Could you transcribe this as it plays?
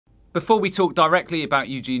Before we talk directly about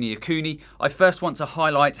Eugenia Cooney, I first want to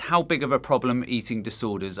highlight how big of a problem eating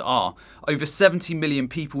disorders are. Over 70 million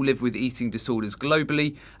people live with eating disorders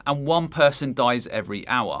globally, and 1 person dies every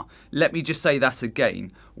hour. Let me just say that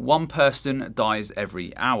again. 1 person dies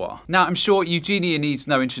every hour. Now, I'm sure Eugenia needs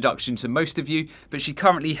no introduction to most of you, but she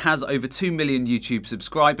currently has over 2 million YouTube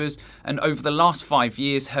subscribers, and over the last 5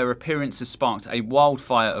 years, her appearance has sparked a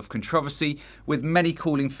wildfire of controversy, with many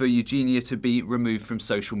calling for Eugenia to be removed from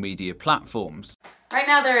social media platforms. Right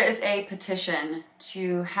now there is a petition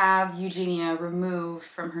to have Eugenia removed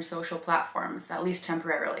from her social platforms, at least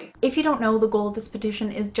temporarily. If you don't know, the goal of this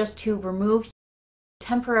petition is just to remove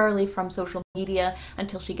temporarily from social media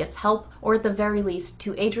until she gets help, or at the very least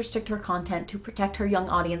to age restrict her content to protect her young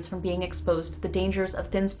audience from being exposed to the dangers of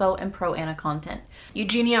thinspo and pro-ana content.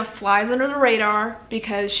 Eugenia flies under the radar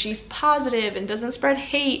because she's positive and doesn't spread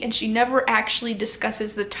hate, and she never actually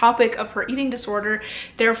discusses the topic of her eating disorder.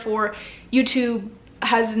 Therefore, YouTube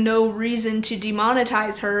has no reason to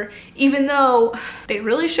demonetize her, even though they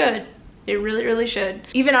really should. They really should.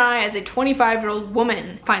 Even I, as a 25-year-old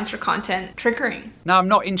woman, finds her content triggering. Now, I'm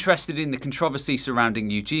not interested in the controversy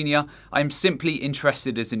surrounding Eugenia. I'm simply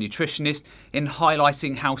interested as a nutritionist in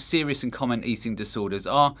highlighting how serious and common eating disorders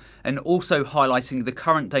are, and also highlighting the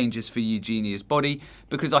current dangers for Eugenia's body,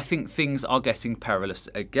 because I think things are getting perilous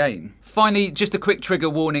again. Finally, just a quick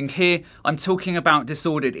trigger warning here. I'm talking about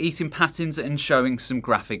disordered eating patterns and showing some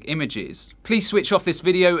graphic images. Please switch off this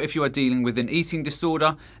video if you are dealing with an eating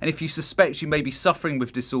disorder, and if you suspect you may be suffering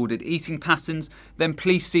with disordered eating patterns, then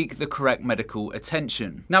please seek the correct medical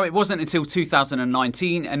attention. Now, it wasn't until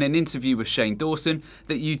 2019 and an interview with Shane Dawson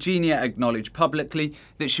that Eugenia acknowledged publicly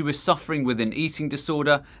that she was suffering with an eating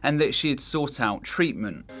disorder and that she had sought out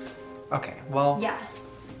treatment. Okay, well, Yeah.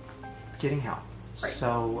 getting help. Right.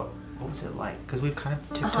 So, what was it like? Because we've kind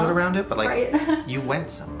of tiptoed around it, but like, Right. you went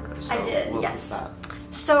somewhere. So I did, what yes. was that?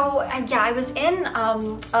 So yeah, I was in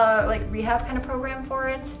a like rehab kind of program for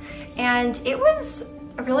it, and it was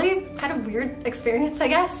a really kind of weird experience, I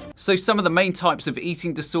guess. So some of the main types of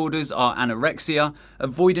eating disorders are anorexia,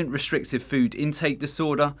 avoidant restrictive food intake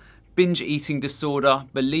disorder, binge eating disorder,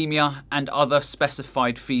 bulimia, and other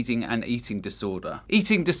specified feeding and eating disorder.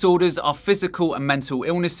 Eating disorders are physical and mental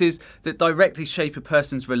illnesses that directly shape a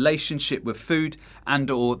person's relationship with food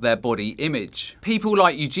and/or their body image. People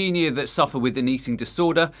like Eugenia that suffer with an eating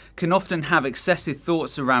disorder can often have excessive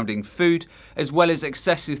thoughts surrounding food, as well as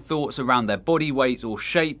excessive thoughts around their body weight or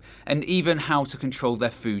shape, and even how to control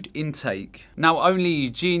their food intake. Now, only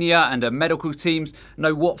Eugenia and her medical teams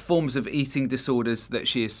know what forms of eating disorders that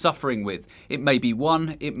she is suffering with. It may be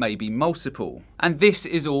one, it may be multiple. And this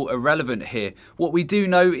is all irrelevant here. What we do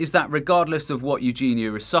know is that regardless of what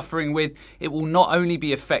Eugenia is suffering with, it will not only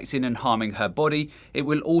be affecting and harming her body, it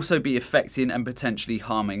will also be affecting and potentially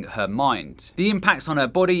harming her mind. The impacts on her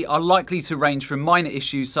body are likely to range from minor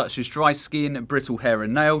issues such as dry skin, brittle hair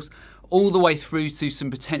and nails, all the way through to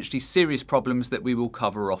some potentially serious problems that we will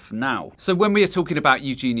cover off now. So when we are talking about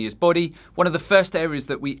Eugenia's body, one of the first areas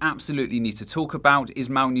that we absolutely need to talk about is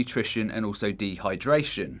malnutrition and also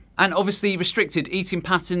dehydration. And obviously, restricted eating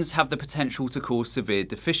patterns have the potential to cause severe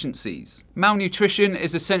deficiencies. Malnutrition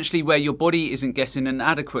is essentially where your body isn't getting an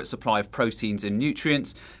adequate supply of proteins and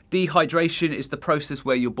nutrients. Dehydration is the process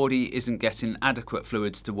where your body isn't getting adequate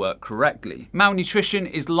fluids to work correctly. Malnutrition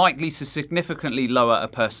is likely to significantly lower a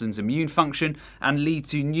person's immune function and lead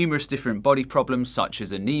to numerous different body problems such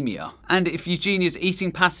as anemia. And if Eugenia's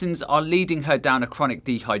eating patterns are leading her down a chronic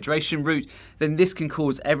dehydration route, then this can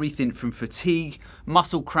cause everything from fatigue,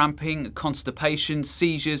 muscle cramping, constipation,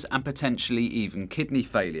 seizures, and potentially even kidney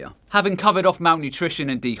failure. Having covered off malnutrition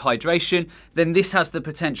and dehydration, then this has the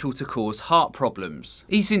potential to cause heart problems.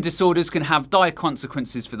 Eating disorders can have dire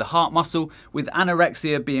consequences for the heart muscle, with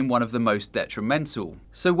anorexia being one of the most detrimental.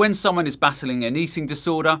 So when someone is battling an eating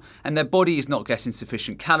disorder and their body is not getting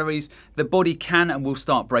sufficient calories, the body can and will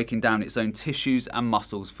start breaking down its own tissues and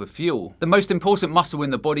muscles for fuel. The most important muscle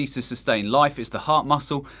in the body to sustain life is the heart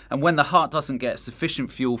muscle, and when the heart doesn't get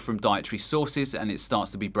sufficient fuel from dietary sources and it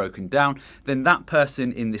starts to be broken down, then that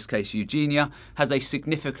person, in this case Eugenia, has a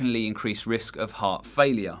significantly increased risk of heart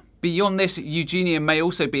failure. Beyond this, Eugenia may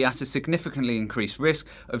also be at a significantly increased risk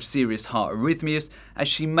of serious heart arrhythmias, as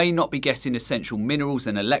she may not be getting essential minerals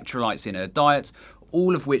and electrolytes in her diet,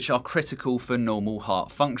 all of which are critical for normal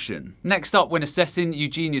heart function. Next up, when assessing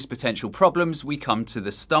Eugenia's potential problems, we come to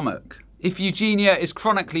the stomach. If Eugenia is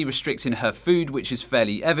chronically restricting her food, which is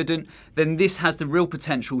fairly evident, then this has the real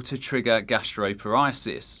potential to trigger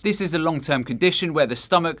gastroparesis. This is a long-term condition where the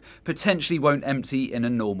stomach potentially won't empty in a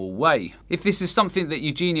normal way. If this is something that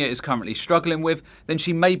Eugenia is currently struggling with, then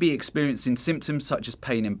she may be experiencing symptoms such as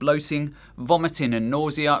pain and bloating, vomiting and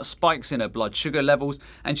nausea, spikes in her blood sugar levels,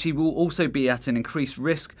 and she will also be at an increased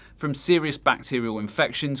risk from serious bacterial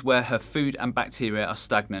infections where her food and bacteria are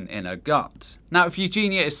stagnant in her gut. Now, if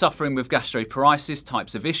Eugenia is suffering with gastroparesis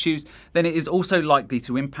types of issues, then it is also likely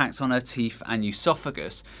to impact on her teeth and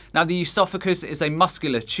esophagus. Now, the esophagus is a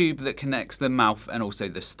muscular tube that connects the mouth and also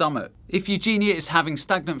the stomach. If Eugenia is having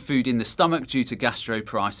stagnant food in the stomach due to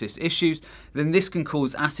gastroparesis issues, then this can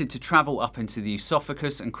cause acid to travel up into the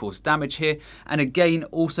esophagus and cause damage here, and again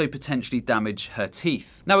also potentially damage her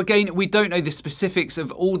teeth. Now again, we don't know the specifics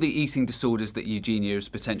of all the eating disorders that Eugenia is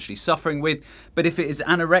potentially suffering with, but if it is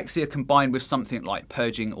anorexia combined with something like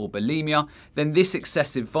purging or bulimia, then this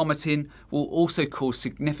excessive vomiting will also cause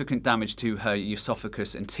significant damage to her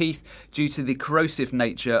esophagus and teeth due to the corrosive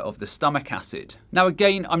nature of the stomach acid. Now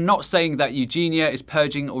again, I'm not saying that Eugenia is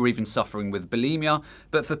purging or even suffering with bulimia,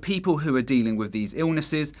 but for people who are dealing with these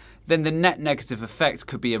illnesses, then the net negative effect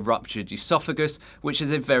could be a ruptured esophagus, which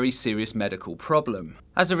is a very serious medical problem.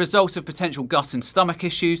 As a result of potential gut and stomach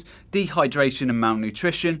issues, dehydration and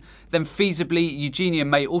malnutrition, then feasibly Eugenia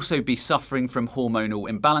may also be suffering from hormonal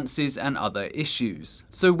imbalances and other issues.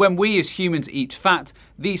 So when we as humans eat fat,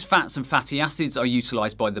 these fats and fatty acids are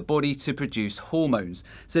utilised by the body to produce hormones.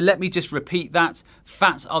 So let me just repeat that.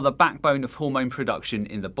 Fats are the backbone of hormone production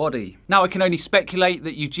in the body. Now I can only speculate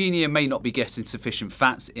that Eugenia may not be getting sufficient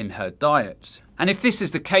fats in her diet. And if this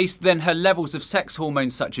is the case, then her levels of sex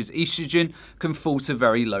hormones such as estrogen can fall to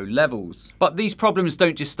very low levels. But these problems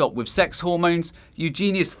don't just stop with sex hormones.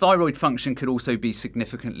 Eugenia's thyroid function could also be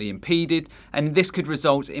significantly impeded, and this could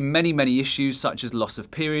result in many issues such as loss of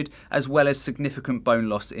period, as well as significant bone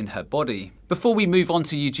loss in her body. Before we move on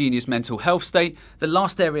to Eugenia's mental health state, the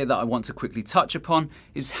last area that I want to quickly touch upon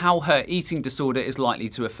is how her eating disorder is likely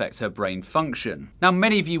to affect her brain function. Now,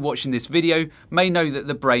 many of you watching this video may know that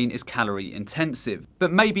the brain is calorie intensive,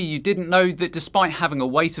 but maybe you didn't know that despite having a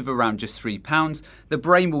weight of around just 3 pounds, the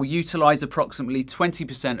brain will utilise approximately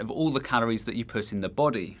 20% of all the calories that you put in the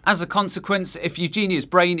body. As a consequence, if Eugenia's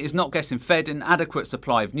brain is not getting fed an adequate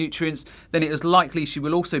supply of nutrients, then it is likely she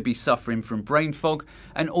will also be suffering from brain fog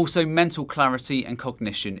and also mental clarity and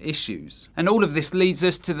cognition issues. And all of this leads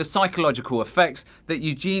us to the psychological effects that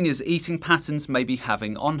Eugenia's eating patterns may be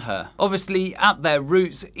having on her. Obviously, at their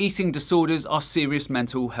roots, eating disorders are serious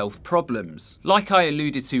mental health problems. Like I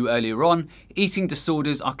alluded to earlier on, eating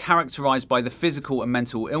disorders are characterised by the physical and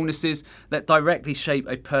mental illnesses that directly shape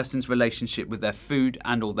a person's relationship with their food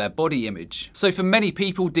and or their body image. So for many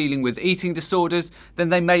people dealing with eating disorders, then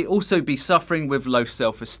they may also be suffering with low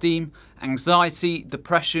self-esteem, anxiety,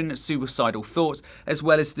 depression, suicidal thoughts, as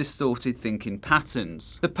well as distorted thinking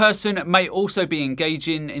patterns. The person may also be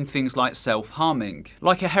engaging in things like self-harming.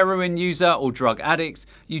 Like a heroin user or drug addict,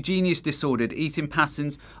 Eugenia's disordered eating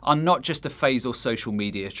patterns are not just a phase or social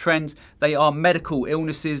media trend, they are medical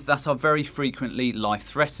illnesses that are very frequently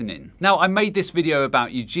life-threatening. Now, I made this video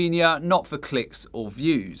about Eugenia not for clicks or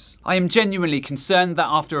views. I am genuinely concerned that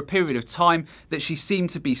after a period of time that she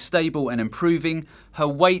seemed to be stable and improving, her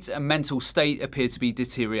weight and mental state appear to be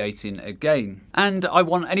deteriorating again. And I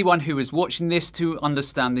want anyone who is watching this to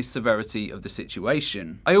understand the severity of the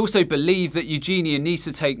situation. I also believe that Eugenia needs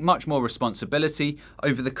to take much more responsibility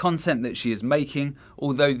over the content that she is making,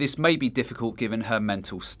 although this may be difficult given her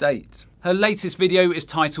mental state. Her latest video is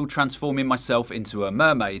titled Transforming Myself into a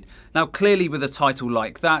Mermaid. Now clearly with a title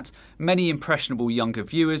like that, many impressionable younger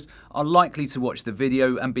viewers are likely to watch the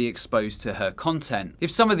video and be exposed to her content.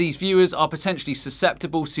 If some of these viewers are potentially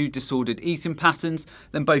susceptible to disordered eating patterns,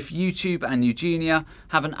 then both YouTube and Eugenia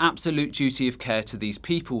have an absolute duty of care to these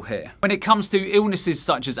people here. When it comes to illnesses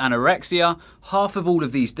such as anorexia, half of all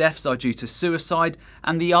of these deaths are due to suicide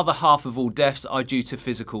and the other half of all deaths are due to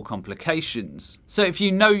physical complications. So if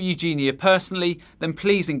you know Eugenia personally, then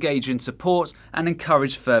please engage in support and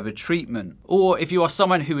encourage further treatment. Or if you are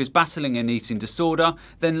someone who is battling an eating disorder,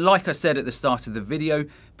 then like I said at the start of the video,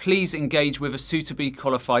 please engage with a suitably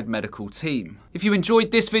qualified medical team. If you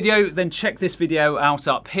enjoyed this video, then check this video out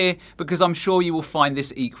up here because I'm sure you will find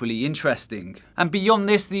this equally interesting. And beyond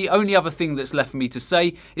this, the only other thing that's left for me to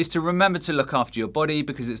say is to remember to look after your body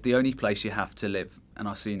because it's the only place you have to live. And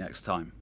I'll see you next time.